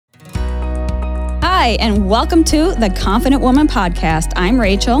Hi, and welcome to the Confident Woman Podcast. I'm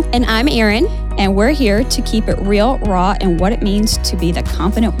Rachel. And I'm Erin. And we're here to keep it real, raw, and what it means to be the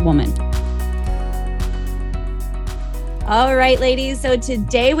confident woman. All right, ladies. So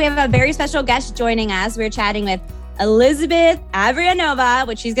today we have a very special guest joining us. We're chatting with Elizabeth Averyanova,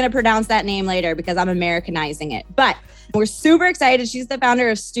 which she's going to pronounce that name later because I'm Americanizing it. But we're super excited. She's the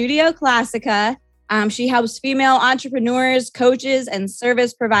founder of Studio Classica. She helps female entrepreneurs, coaches, and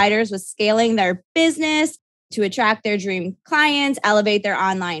service providers with scaling their business to attract their dream clients, elevate their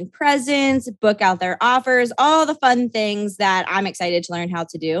online presence, book out their offers, all the fun things that I'm excited to learn how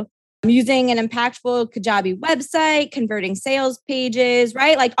to do. I'm using an impactful Kajabi website, converting sales pages,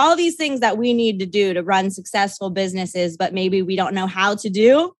 right? Like all these things that we need to do to run successful businesses, but maybe we don't know how to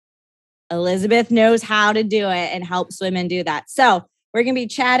do. Elizabeth knows how to do it and helps women do that. So we're going to be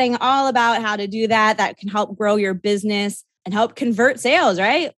chatting all about how to do that. That can help grow your business and help convert sales,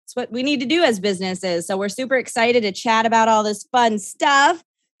 right? It's what we need to do as businesses. So we're super excited to chat about all this fun stuff.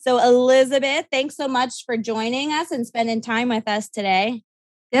 So Elizabeth, thanks so much for joining us and spending time with us today.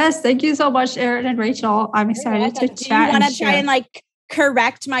 Yes, thank you so much, Erin and Rachel. I'm excited to chat. Do you want to try and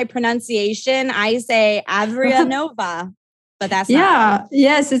correct my pronunciation? I say Averyanova. But that's not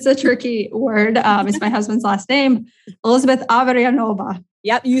yes, it's a tricky word. It's my husband's last name, Elizabeth Averyanova.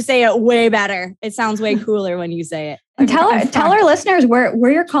 Yep, you say it way better. It sounds way cooler when you say it. And tell our listeners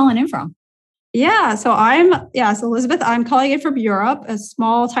where you're calling in from. So Elizabeth, I'm calling in from Europe, a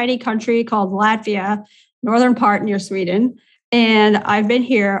small, tiny country called Latvia, northern part near Sweden. And I've been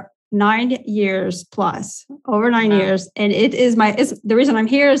here 9 years plus, over 9 years. And it's the reason I'm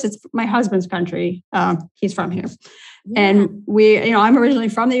here is it's my husband's country. He's from here. Yeah. And I'm originally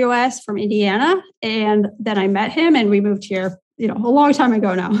from the US, from Indiana. And then I met him and we moved here, a long time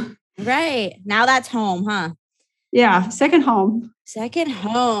ago now. Right. Now that's home, huh? Yeah. Second home.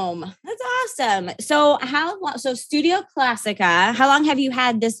 That's awesome. So so Studio Classica, how long have you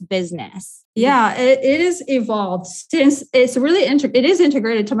had this business? Yeah, it has evolved since it is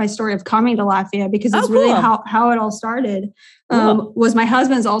integrated to my story of coming to Latvia because it's really how it all started. Was my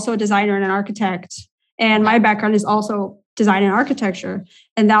husband's also a designer and an architect. And my background is also design and architecture.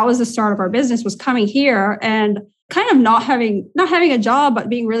 And that was the start of our business, was coming here and kind of not having a job, but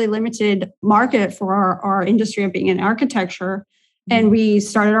being really limited market for our industry of being in architecture. And we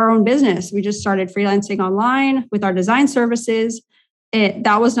started our own business. We just started freelancing online with our design services.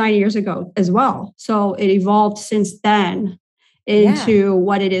 That was 9 years ago as well. So it evolved since then into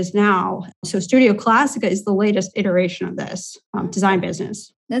what it is now. So Studio Classica is the latest iteration of this design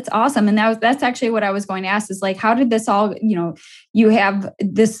business. That's awesome. And that's actually what I was going to ask is how did this all, you have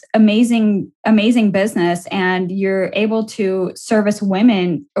this amazing business and you're able to service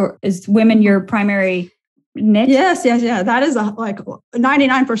women, or is women your primary niche? Yes. That is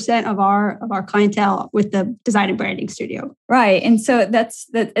 99% of our clientele with the design and branding studio. Right. And so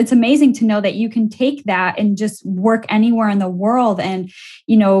it's amazing to know that you can take that and just work anywhere in the world and,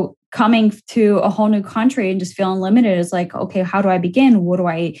 coming to a whole new country and just feeling limited is okay, how do I begin?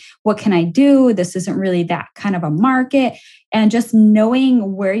 What can I do? This isn't really that kind of a market. And just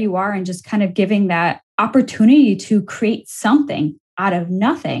knowing where you are and just kind of giving that opportunity to create something out of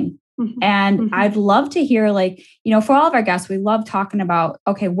nothing. Mm-hmm. And I'd love to hear, for all of our guests, we love talking about,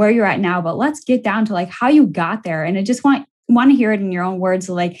 okay, where you're at now, but let's get down to how you got there. And I just want to hear it in your own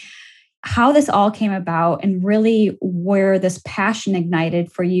words, how this all came about and really where this passion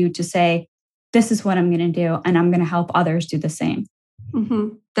ignited for you to say, this is what I'm going to do. And I'm going to help others do the same. Mm-hmm.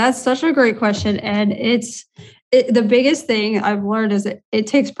 That's such a great question. And the biggest thing I've learned is it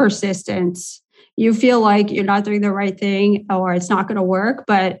takes persistence. You feel like you're not doing the right thing or it's not going to work,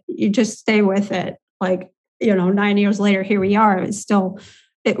 but you just stay with it. 9 years later, here we are.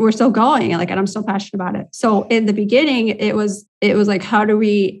 We're still going, and I'm still passionate about it. So in the beginning, it was it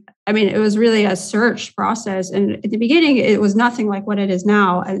was really a search process. And at the beginning, it was nothing like what it is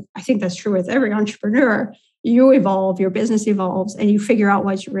now. And I think that's true with every entrepreneur. You evolve, your business evolves, and you figure out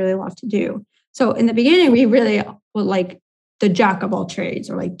what you really love to do. So in the beginning, we really were the jack of all trades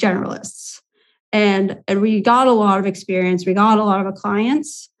or generalists. And we got a lot of experience. We got a lot of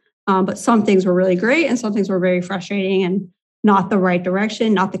clients, but some things were really great and some things were very frustrating and not the right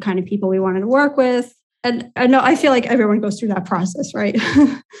direction, not the kind of people we wanted to work with. And I know, I feel like everyone goes through that process, right?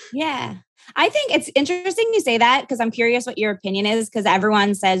 Yeah. I think it's interesting you say that because I'm curious what your opinion is because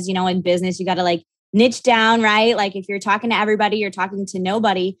everyone says, in business, you got to niche down, right? If you're talking to everybody, you're talking to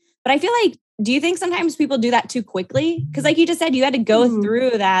nobody. But I feel do you think sometimes people do that too quickly? Because you just said, you had to go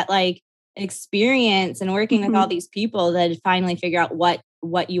through that experience and working with all these people to finally figure out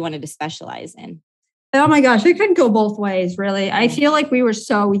what you wanted to specialize in. Oh my gosh, it could go both ways, really. I feel like we were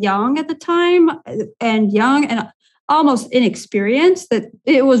so young at the time and almost inexperienced that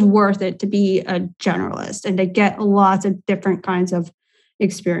it was worth it to be a generalist and to get lots of different kinds of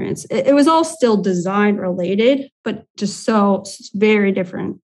experience. It was all still design related, but just so very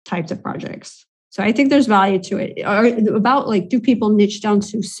different types of projects. So I think there's value to it. About like, do people niche down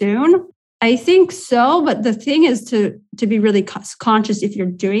too soon? I think so, but the thing is to be really conscious if you're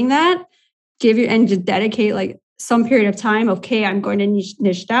doing that, and to dedicate like some period of time. Okay, I'm going to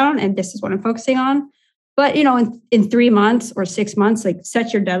niche down, and this is what I'm focusing on. But in 3 months or 6 months, like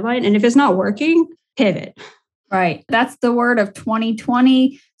set your deadline, and if it's not working, pivot. Right. That's the word of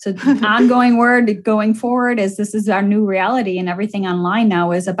 2020. So ongoing word going forward is this is our new reality, and everything online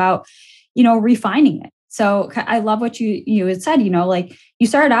now is about refining it. So I love what you had said, like you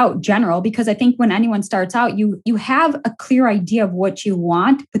started out general, because I think when anyone starts out, you have a clear idea of what you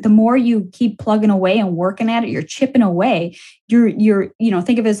want, but the more you keep plugging away and working at it, you're chipping away. You're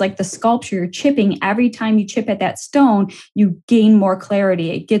think of it as like the sculpture, you're chipping. Every time you chip at that stone, you gain more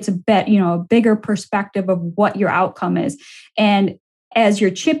clarity. It gets a bigger perspective of what your outcome is. And as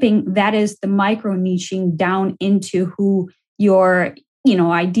you're chipping, that is the micro niching down into who your,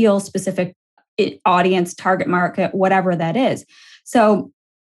 ideal specific audience, target market, whatever that is. So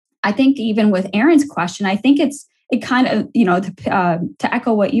I think even with Erin's question, I think it kind of, to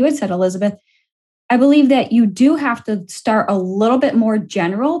echo what you had said, Elizabeth, I believe that you do have to start a little bit more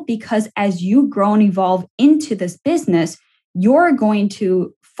general, because as you grow and evolve into this business, you're going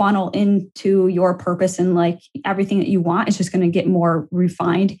to funnel into your purpose, and like everything that you want is just going to get more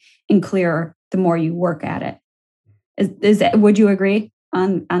refined and clearer the more you work at it. Is that, would you agree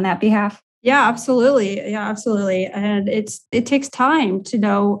on that behalf? Yeah, absolutely. And it takes time to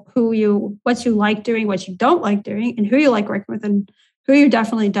know what you like doing, what you don't like doing, and who you like working with and who you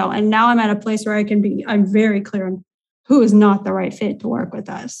definitely don't. And now I'm at a place where I'm very clear on who is not the right fit to work with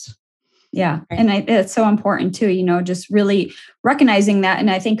us. Yeah. And it's so important too, just really recognizing that. And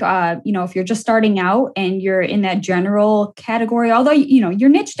I think, if you're just starting out and you're in that general category, although, you're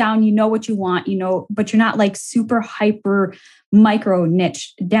niche down, what you want, but you're not like super hyper micro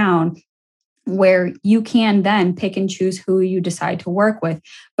niche down, where you can then pick and choose who you decide to work with.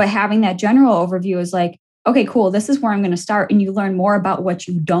 But having that general overview is like, okay, cool, this is where I'm going to start. And you learn more about what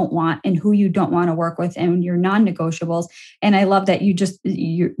you don't want and who you don't want to work with and your non-negotiables. And I love that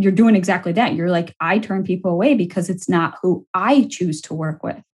you're doing exactly that. You're like, I turn people away because it's not who I choose to work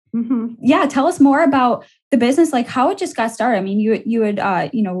with. Mm-hmm. Yeah. Tell us more about the business, like how it just got started. I mean, you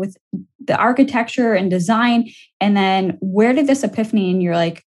had, with the architecture and design, and then where did this epiphany, and you're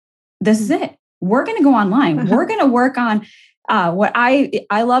like, this is it. We're going to go online. We're going to work on what I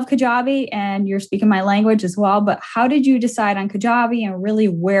love Kajabi, and you're speaking my language as well. But how did you decide on Kajabi, and really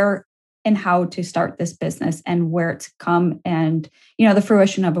where and how to start this business, and where it's come, and the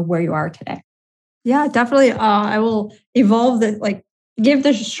fruition of where you are today? Yeah, definitely. I will evolve give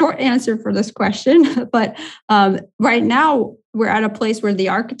the short answer for this question. But right now we're at a place where the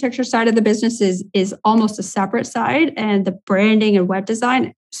architecture side of the business is almost a separate side, and the branding and web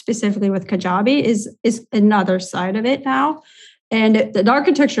design, specifically with Kajabi, is another side of it now. And the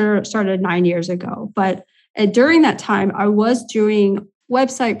architecture started 9 years ago. But during that time, I was doing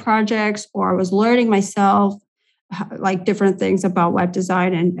website projects, or I was learning myself like different things about web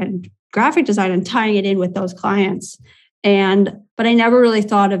design and graphic design, and tying it in with those clients. But I never really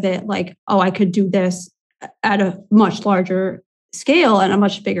thought of it like, oh, I could do this at a much larger scale and a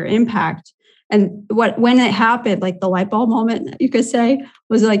much bigger impact. And when it happened, like the light bulb moment, you could say,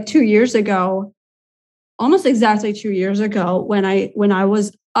 was like 2 years ago, almost exactly 2 years ago, when I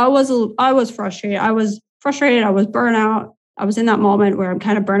was frustrated. I was frustrated. I was burnout. I was in that moment where I'm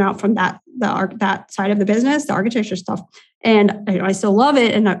kind of burnout from that side of the business, the architecture stuff. And I still love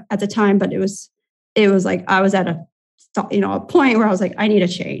it. And at the time, but it was like I was at a point where I was like, I need a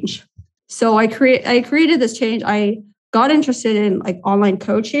change. So I created this change. I got interested in like online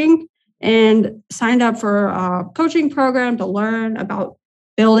coaching and signed up for a coaching program to learn about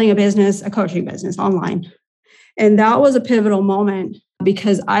building a coaching business online. And that was a pivotal moment,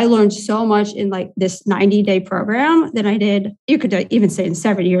 because I learned so much in like this 90-day program than I did, you could even say, in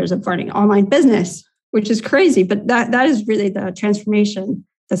 7 years of running online business, which is crazy. But that is really the transformation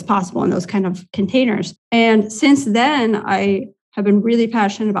that's possible in those kind of containers. And since then, I have been really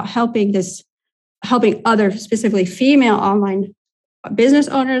passionate about helping other, specifically female online business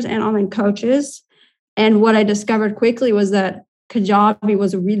owners and online coaches. And what I discovered quickly was that Kajabi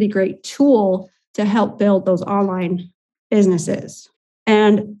was a really great tool to help build those online businesses.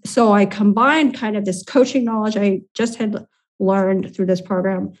 And so I combined kind of this coaching knowledge I just had learned through this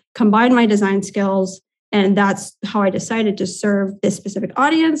program, combined my design skills. And that's how I decided to serve this specific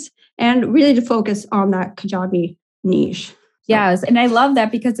audience and really to focus on that Kajabi niche. So. Yes. And I love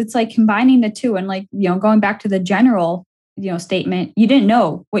that because it's like combining the two and like, going back to the general, statement, you didn't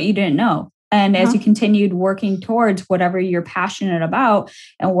know what you didn't know. And as you continued working towards whatever you're passionate about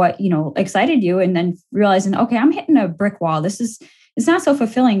and what, excited you, and then realizing, okay, I'm hitting a brick wall. It's not so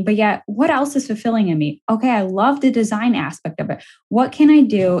fulfilling, but yet what else is fulfilling in me? Okay, I love the design aspect of it. What can I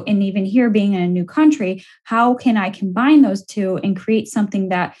do? And even here being in a new country, how can I combine those two and create something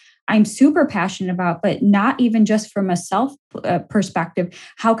that I'm super passionate about, but not even just from a self perspective?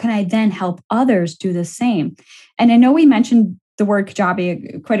 How can I then help others do the same? And I know we mentioned the word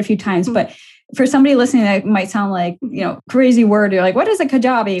Kajabi quite a few times, but for somebody listening, that might sound like, crazy word. You're like, what is a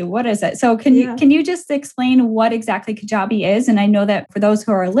Kajabi? What is it? So can you just explain what exactly Kajabi is? And I know that for those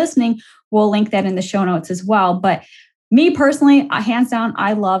who are listening, we'll link that in the show notes as well. But me personally, hands down,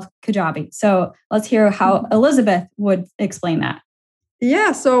 I love Kajabi. So let's hear how Elizabeth would explain that.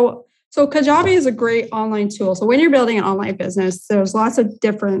 Yeah. So Kajabi is a great online tool. So when you're building an online business, there's lots of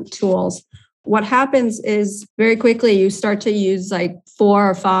different tools. What happens is very quickly you start to use like 4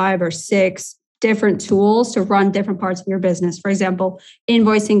 or 5 or 6 different tools to run different parts of your business. For example,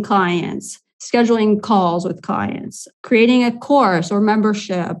 invoicing clients, scheduling calls with clients, creating a course or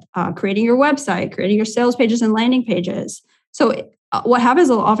membership, creating your website, creating your sales pages and landing pages. So what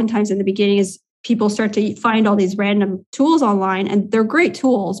happens oftentimes in the beginning is people start to find all these random tools online, and they're great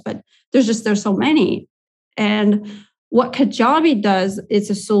tools, but there's so many. And what Kajabi does, it's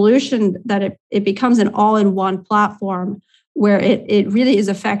a solution that it becomes an all-in-one platform where it really is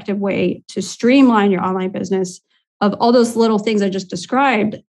an effective way to streamline your online business of all those little things I just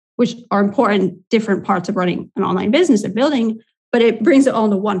described, which are important, different parts of running an online business and building, but it brings it all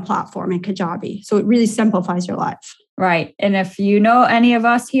into one platform in Kajabi. So it really simplifies your life. Right. And if you know any of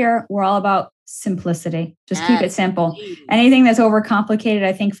us here, we're all about simplicity. Just keep it simple. Anything that's overcomplicated,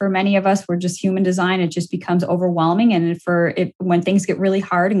 I think for many of us, we're just human design. It just becomes overwhelming. And when things get really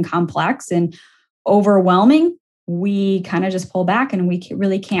hard and complex and overwhelming, we kind of just pull back and we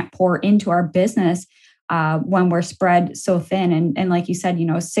really can't pour into our business when we're spread so thin. And like you said,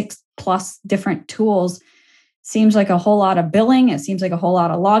 6+ different tools seems like a whole lot of billing. It seems like a whole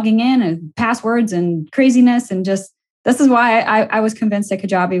lot of logging in and passwords and craziness. And just, this is why I was convinced that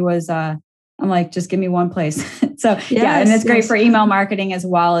Kajabi was, I'm like, just give me one place. So and it's great for email marketing as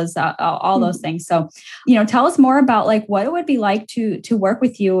well as all those things. So, tell us more about like what it would be like to work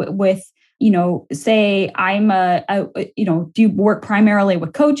with you with, say I'm do you work primarily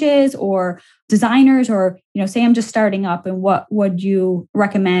with coaches or designers, or, say I'm just starting up, and what would you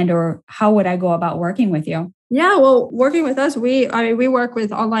recommend, or how would I go about working with you? Yeah, well, working with us, we work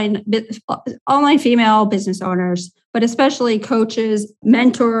with online female business owners, but especially coaches,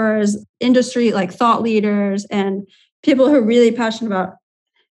 mentors, industry like thought leaders, and people who are really passionate about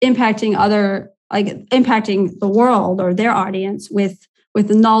impacting the world or their audience with a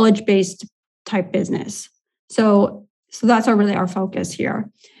knowledge-based type business. So that's our focus here.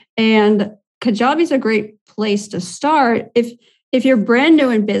 And Kajabi is a great place to start. If you're brand new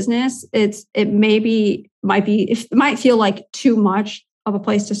in business, it might feel like too much of a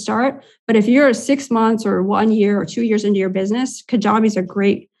place to start. But if you're 6 months or 1 year or 2 years into your business, Kajabi is a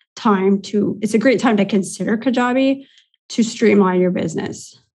great time to consider Kajabi to streamline your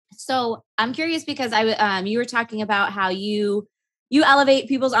business. So I'm curious because you were talking about how you elevate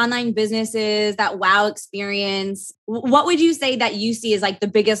people's online businesses, that wow experience. What would you say that you see as like the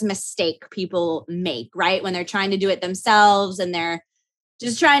biggest mistake people make, right? When they're trying to do it themselves and they're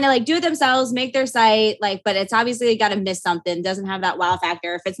just trying to like do it themselves, make their site, but it's obviously got to miss something, doesn't have that wow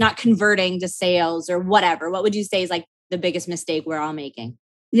factor. If it's not converting to sales or whatever, what would you say is like the biggest mistake we're all making?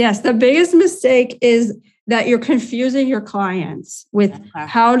 Yes, the biggest mistake is that you're confusing your clients with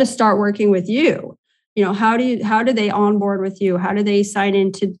how to start working with you. How do they onboard with you? How do they sign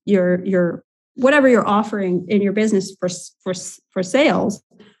into your whatever you're offering in your business for sales,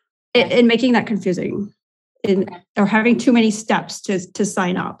 and making that confusing, or having too many steps to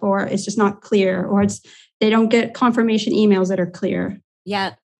sign up, or it's just not clear, or they don't get confirmation emails that are clear.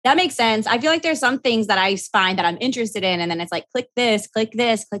 Yeah, that makes sense. I feel like there's some things that I find that I'm interested in, and then it's like click this,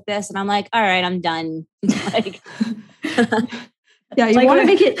 and I'm like, all right, I'm done. Yeah, you want to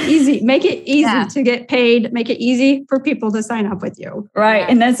make it easy. Make it easy to get paid. Make it easy for people to sign up with you. Right. Yeah.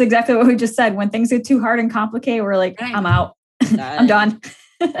 And that's exactly what we just said. When things get too hard and complicated, we're like, I'm out. I'm done.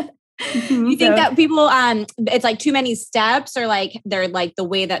 You think that people, it's like too many steps, or like they're like the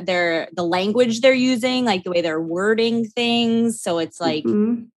way that the language they're using, like the way they're wording things. So it's like,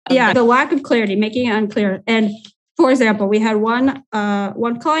 the lack of clarity, making it unclear. And For example, we had one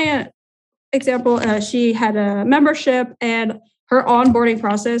client example. She had a membership, and her onboarding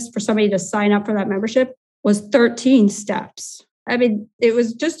process for somebody to sign up for that membership was 13 steps. I mean, it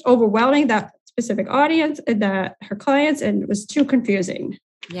was just overwhelming, that specific audience and her clients, and it was too confusing.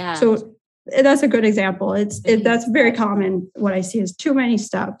 Yeah. So that's a good example. That's very common. What I see is too many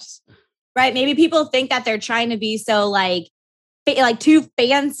steps. Right. Maybe people think that they're trying to be so like too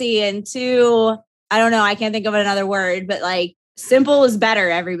fancy and too, I don't know, I can't think of another word, but like simple is better,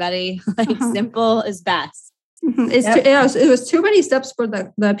 everybody. Like simple is best. It was too many steps for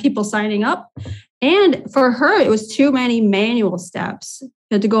the people signing up. And for her, it was too many manual steps.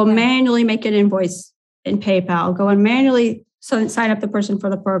 You had to go manually make an invoice in PayPal, go and manually sign up the person for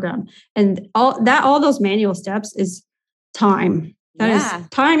the program. And all those manual steps is time. That is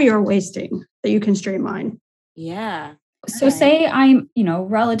time you're wasting that you can streamline. Yeah. Okay. So say I'm,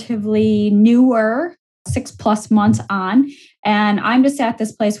 relatively newer, 6+ months on, and I'm just at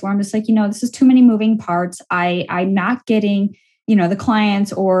this place where I'm just like, this is too many moving parts. I'm not getting, the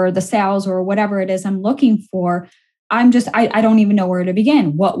clients or the sales or whatever it is I'm looking for. I don't even know where to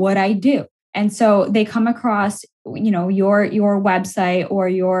begin. What would I do? And so they come across, your website or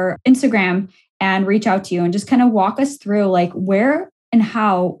your Instagram and reach out to you and just kind of walk us through like where and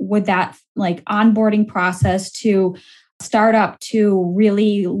how would that like onboarding process to start up to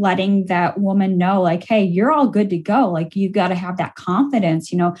really letting that woman know like, hey, you're all good to go. Like you got to have that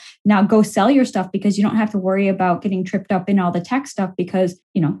confidence, now go sell your stuff because you don't have to worry about getting tripped up in all the tech stuff because,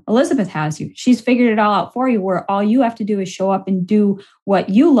 Elizabeth has you. She's figured it all out for you where all you have to do is show up and do what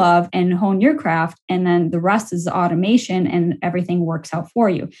you love and hone your craft. And then the rest is automation and everything works out for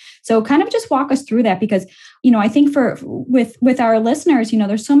you. So kind of just walk us through that because, I think with our listeners,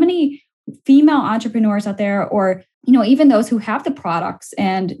 there's so many female entrepreneurs out there or even those who have the products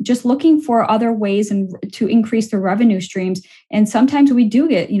and just looking for other ways and to increase their revenue streams. And sometimes we do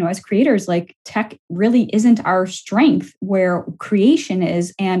get, as creators, like tech really isn't our strength where creation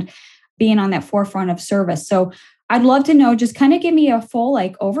is and being on that forefront of service. So I'd love to know, just kind of give me a full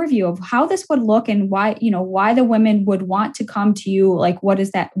like overview of how this would look and why the women would want to come to you. Like, what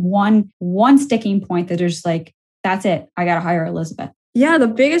is that one sticking point that there's like, that's it, I got to hire Elizabeth. Yeah, the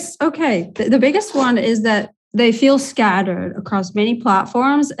biggest one is that they feel scattered across many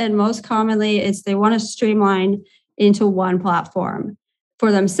platforms. And most commonly, it's they want to streamline into one platform for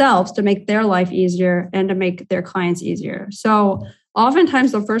themselves to make their life easier and to make their clients easier. So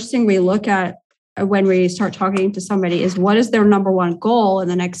oftentimes, the first thing we look at when we start talking to somebody is what is their number one goal in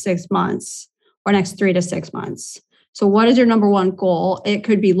the next 6 months or next 3 to 6 months. So what is your number one goal? It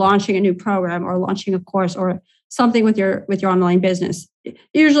could be launching a new program or launching a course or something with your online business.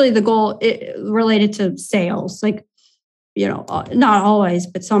 Usually the goal related to sales, like, not always,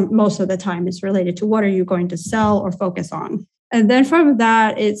 but most of the time it's related to what are you going to sell or focus on. And then from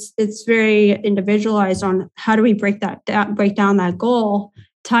that, it's very individualized on how do we break down that goal,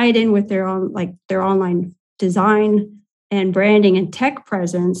 tie it in with their online design and branding and tech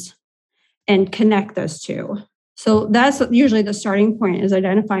presence and connect those two. So that's usually the starting point is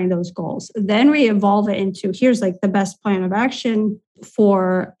identifying those goals. Then we evolve it into here's like the best plan of action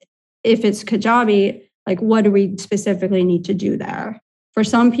for if it's Kajabi, like what do we specifically need to do there? For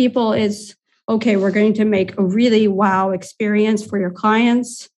some people, it's okay, we're going to make a really wow experience for your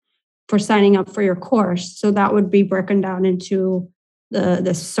clients for signing up for your course. So that would be broken down into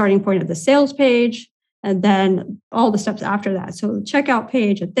the starting point of the sales page and then all the steps after that. So the checkout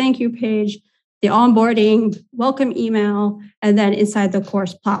page, a thank you page, the onboarding, welcome email, and then inside the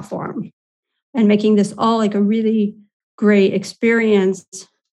course platform and making this all like a really great experience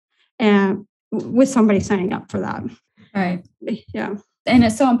and with somebody signing up for that. Right. Yeah. And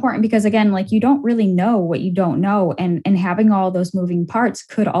it's so important because again, like you don't really know what you don't know. And having all those moving parts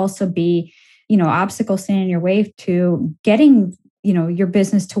could also be, obstacles standing in your way to getting your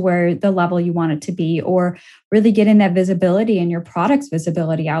business to where the level you want it to be, or really getting that visibility and your product's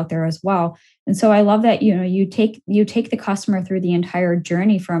visibility out there as well. And so I love that, you take the customer through the entire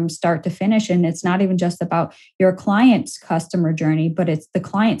journey from start to finish. And it's not even just about your client's customer journey, but it's the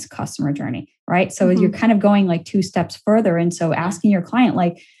client's customer journey, right? So you're kind of going like 2 steps further. And so asking your client,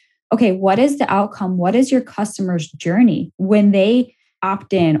 like, okay, what is the outcome? What is your customer's journey when they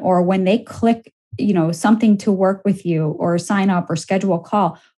opt in or when they click something to work with you or sign up or schedule a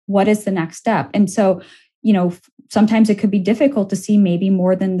call? What is the next step? And so, sometimes it could be difficult to see maybe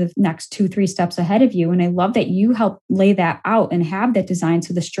more than the next 2-3 steps ahead of you. And I love that you help lay that out and have that design.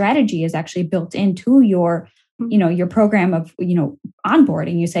 So the strategy is actually built into your program of,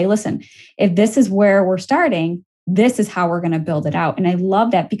 onboarding. You say, listen, if this is where we're starting, this is how we're going to build it out. And I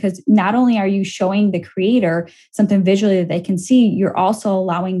love that because not only are you showing the creator something visually that they can see, you're also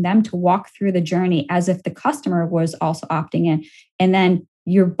allowing them to walk through the journey as if the customer was also opting in. And then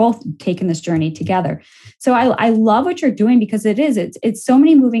you're both taking this journey together. So I love what you're doing because it's so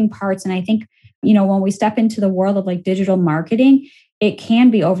many moving parts. And I think, when we step into the world of like digital marketing, it can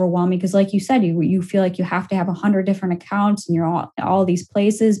be overwhelming because like you said, you feel like you have to have 100 different accounts and you're all these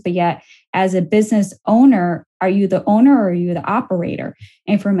places. But yet as a business owner, are you the owner or are you the operator?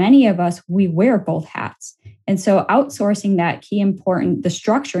 And for many of us, we wear both hats. And so outsourcing that the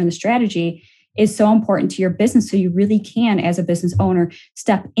structure and the strategy is so important to your business. So you really can, as a business owner,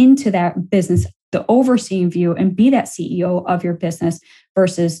 step into that business, the overseeing view, and be that CEO of your business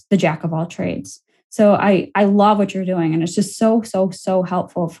versus the jack of all trades. So I love what you're doing. And it's just so, so, so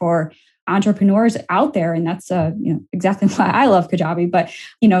helpful for entrepreneurs out there. And that's exactly why I love Kajabi, but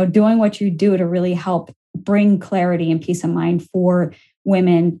doing what you do to really help bring clarity and peace of mind for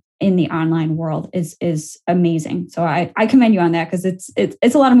women in the online world is amazing. So I commend you on that because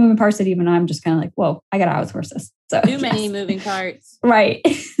it's a lot of moving parts that even I'm just kind of like, whoa, I got to outsource this. So too many moving parts. Right.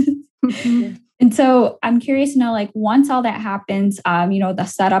 And so I'm curious to know, like, once all that happens, the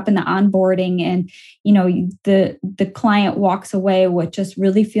setup and the onboarding and, the client walks away with just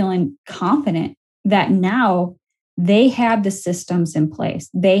really feeling confident that now they have the systems in place,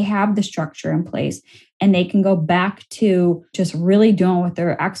 they have the structure in place, and they can go back to just really doing what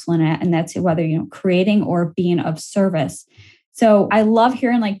they're excellent at. And that's whether, creating or being of service. So I love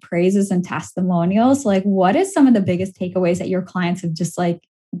hearing like praises and testimonials. Like, what is some of the biggest takeaways that your clients have just like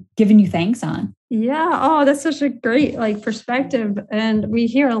given you thanks on? Yeah. Oh, that's such a great perspective. And we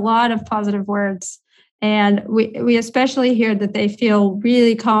hear a lot of positive words. And we especially hear that they feel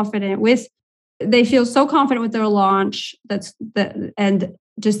really confident they feel so confident with their launch and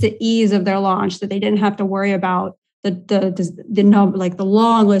just the ease of their launch that they didn't have to worry about the number, like the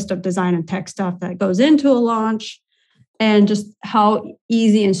long list of design and tech stuff that goes into a launch, and just how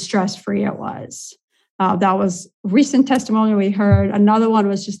easy and stress-free it was. That was a recent testimonial we heard. Another one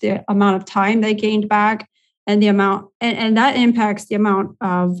was just the amount of time they gained back and the amount, and that impacts the amount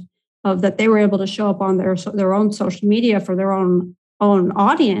of that they were able to show up on their own social media for their own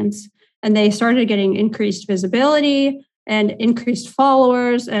audience. And they started getting increased visibility and increased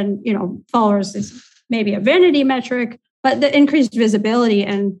followers. And, followers is maybe a vanity metric, but the increased visibility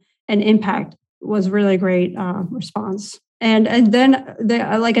and impact was really great response. And then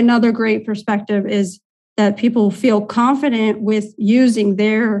another great perspective is that people feel confident with using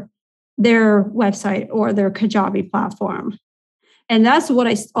their website or their Kajabi platform. And that's what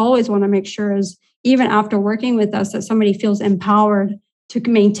I always want to make sure is, even after working with us, that somebody feels empowered to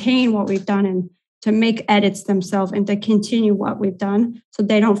maintain what we've done and to make edits themselves and to continue what we've done, so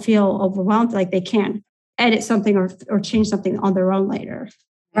they don't feel overwhelmed, like they can't edit something or change something on their own later.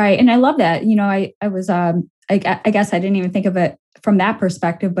 Right. And I love that. I was, I guess I didn't even think of it from that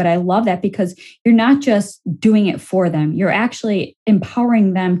perspective, but I love that because you're not just doing it for them. You're actually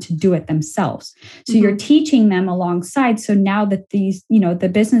empowering them to do it themselves. So you're teaching them alongside. So now that these,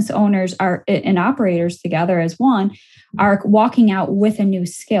 the business owners and operators together as one are walking out with a new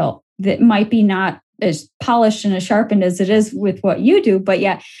skill that might be not as polished and as sharpened as it is with what you do. But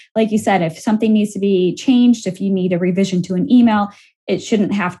yeah, like you said, if something needs to be changed, if you need a revision to an email, it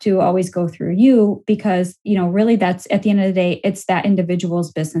shouldn't have to always go through you because, really that's at the end of the day, it's that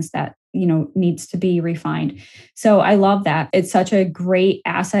individual's business that, needs to be refined. So I love that. It's such a great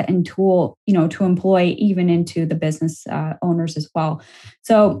asset and tool, to employ even into the business owners as well.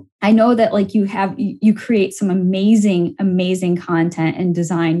 So I know that like you create some amazing, amazing content and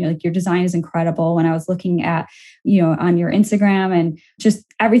design. Like your design is incredible. When I was looking at, on your Instagram and just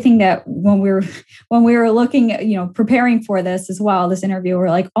everything that when we were looking, preparing for this as well, this interview, we're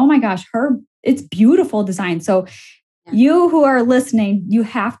like, oh my gosh, it's beautiful design. So you who are listening, you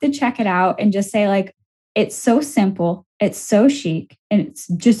have to check it out and just say like, it's so simple, it's so chic, and it's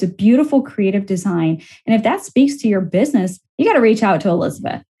just a beautiful creative design. And if that speaks to your business, you got to reach out to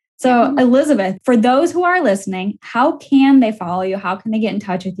Elizabeth. So Elizabeth, for those who are listening, how can they follow you? How can they get in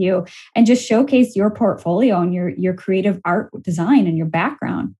touch with you and just showcase your portfolio and your creative art design and your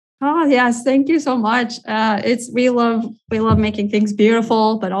background? Oh, yes. Thank you so much. We love making things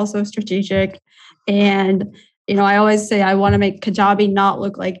beautiful, but also strategic. And, I always say I want to make Kajabi not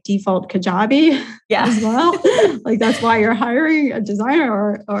look like default Kajabi as well. Like that's why you're hiring a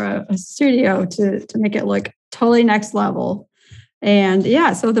designer or a studio to make it look totally next level. And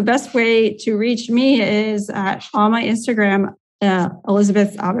so the best way to reach me is on my Instagram,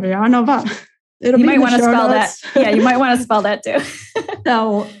 Elizabeth Averyanova. You might want to spell that. Yeah, you might want to spell that too.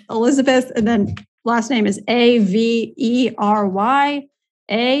 So Elizabeth and then last name is Averyanova.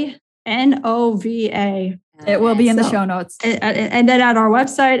 It will be in the show notes. And then at our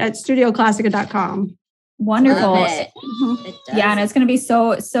website at studioclassica.com. Wonderful. Mm-hmm. Yeah. And it's going to be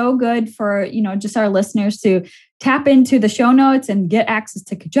so good for, just our listeners to tap into the show notes and get access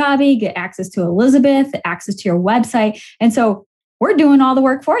to Kajabi, get access to Elizabeth, access to your website. And so we're doing all the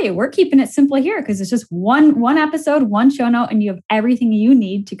work for you. We're keeping it simple here because it's just one episode, one show note, and you have everything you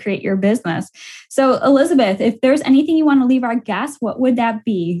need to create your business. So Elizabeth, if there's anything you want to leave our guests, what would that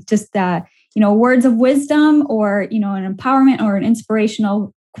be? Just, words of wisdom or, an empowerment or an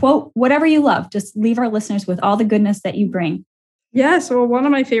inspirational quote, whatever you love, just leave our listeners with all the goodness that you bring. Yeah. So one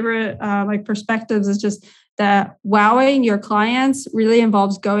of my favorite perspectives is just that wowing your clients really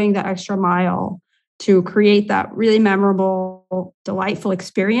involves going the extra mile to create that really memorable, delightful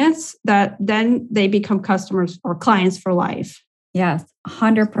experience that then they become customers or clients for life. Yes,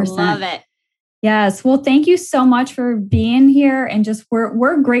 100%. Love it. Yes. Well, thank you so much for being here. And just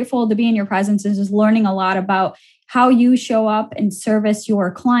we're grateful to be in your presence and just learning a lot about how you show up and service your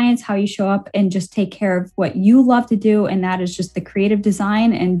clients, how you show up and just take care of what you love to do. And that is just the creative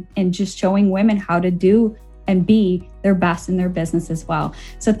design and just showing women how to do and be their best in their business as well.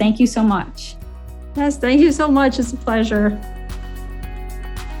 So thank you so much. Yes, thank you so much. It's a pleasure.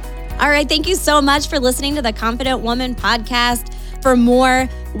 All right. Thank you so much for listening to the Confident Woman podcast. For more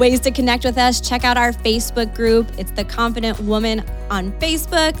ways to connect with us, check out our Facebook group. It's the Confident Woman on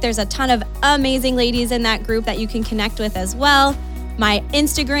Facebook. There's a ton of amazing ladies in that group that you can connect with as well. My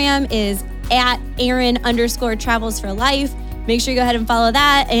Instagram is @Aaron_travels4life. Make sure you go ahead and follow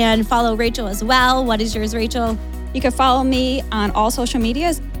that and follow Rachel as well. What is yours, Rachel? You can follow me on all social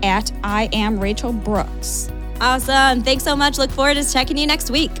medias @I am Rachel Brooks. Awesome. Thanks so much. Look forward to checking you next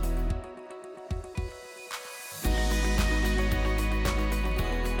week.